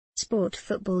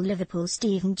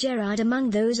SportFootballLiverpoolSteven Gerrard among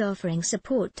those offering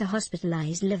support to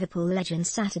hospitalised Liverpool legend.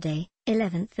 Saturday,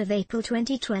 11th of April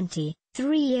 2020,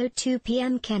 3:02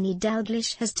 pmKenny.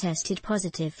 Dalglish has tested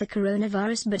positive for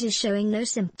coronavirus but is showing no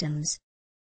symptoms.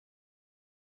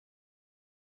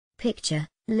 Picture,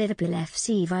 Liverpool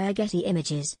FC via Getty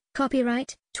Images,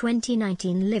 copyright,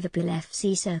 2019 Liverpool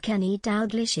FC. Sir Kenny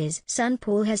Dalglish's son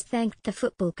Paul has thanked the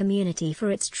football community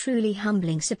for its truly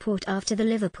humbling support after the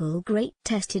Liverpool great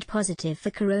tested positive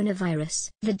for coronavirus.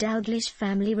 The Dalglish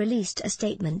family released a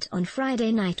statement on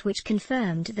Friday night which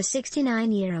confirmed the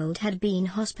 69-year-old had been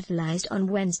hospitalised on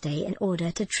Wednesday in order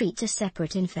to treat a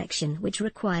separate infection which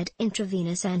required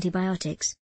intravenous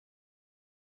antibiotics.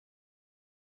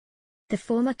 The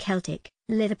former Celtic,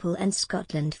 Liverpool and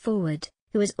Scotland forward,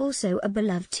 who is also a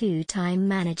beloved two-time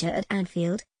manager at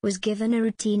Anfield, was given a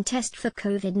routine test for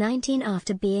COVID-19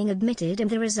 after being admitted and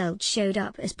the result showed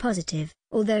up as positive,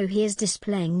 although he is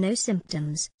displaying no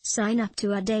symptoms. Sign up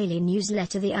to our daily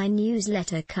newsletter. The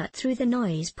iNewsletter cut through the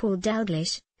noise. Paul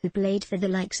Dalglish, who played for the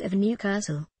likes of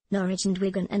Newcastle, Norwich and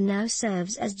Wigan and now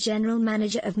serves as general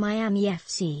manager of Miami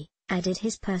FC, added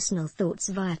his personal thoughts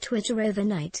via Twitter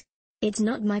overnight. "It's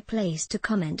not my place to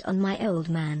comment on my old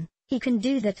man, he can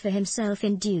do that for himself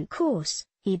in due course,"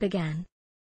 he began.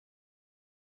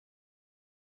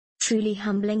 Truly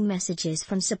humbling messages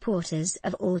from supporters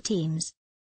of all teams.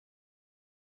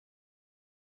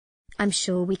 "I'm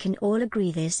sure we can all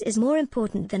agree this is more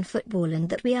important than football and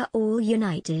that we are all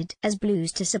united as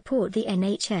Blues to support the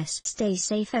NHS. Stay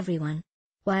safe everyone."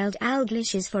 While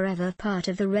Dalglish is forever part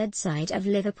of the red side of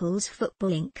Liverpool's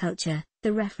footballing culture,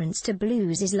 the reference to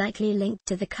Blues is likely linked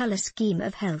to the colour scheme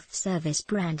of health service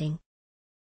branding.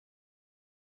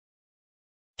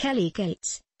 Kelly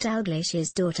Gates,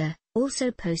 Dalglish's daughter, also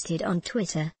posted on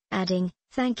Twitter, adding,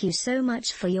 "Thank you so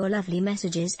much for your lovely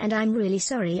messages and I'm really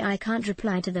sorry I can't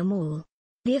reply to them all."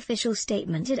 The official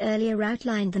statement had earlier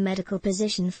outlined the medical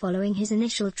position following his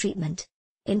initial treatment.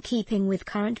 In keeping with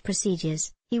current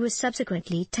procedures, he was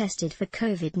subsequently tested for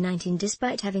COVID-19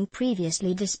 despite having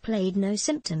previously displayed no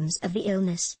symptoms of the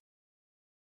illness.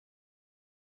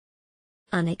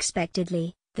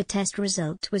 Unexpectedly, the test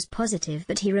result was positive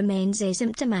but he remains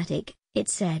asymptomatic, it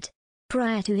said.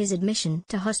 Prior to his admission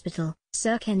to hospital,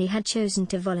 Sir Kenny had chosen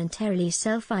to voluntarily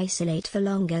self-isolate for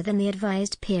longer than the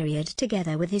advised period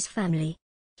together with his family.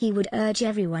 He would urge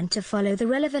everyone to follow the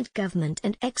relevant government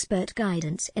and expert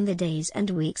guidance in the days and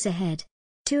weeks ahead.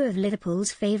 Two of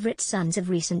Liverpool's favourite sons of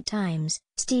recent times,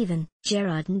 Steven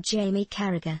Gerrard and Jamie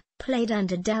Carragher, played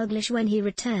under Dalglish when he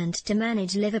returned to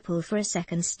manage Liverpool for a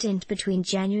second stint between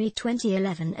January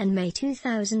 2011 and May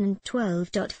 2012.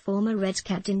 Former Reds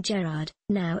captain Gerrard,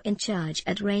 now in charge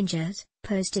at Rangers,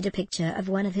 posted a picture of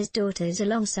one of his daughters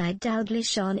alongside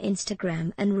Dalglish on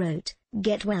Instagram and wrote,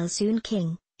 "Get well soon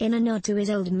King," in a nod to his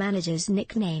old manager's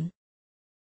nickname.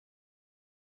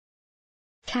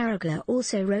 Carragher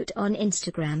also wrote on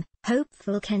Instagram,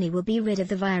 "Hopeful Kenny will be rid of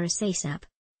the virus ASAP."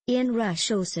 Ian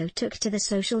Rush also took to the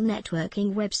social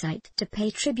networking website to pay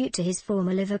tribute to his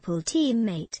former Liverpool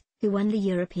teammate, who won the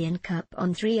European Cup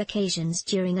on 3 occasions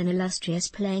during an illustrious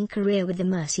playing career with the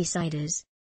Merseysiders.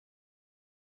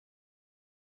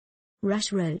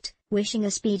 Rush wrote, "Wishing a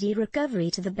speedy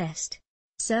recovery to the best.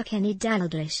 Sir Kenny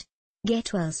Dalglish.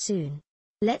 Get well soon.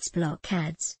 Let's block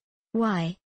ads.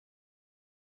 Why?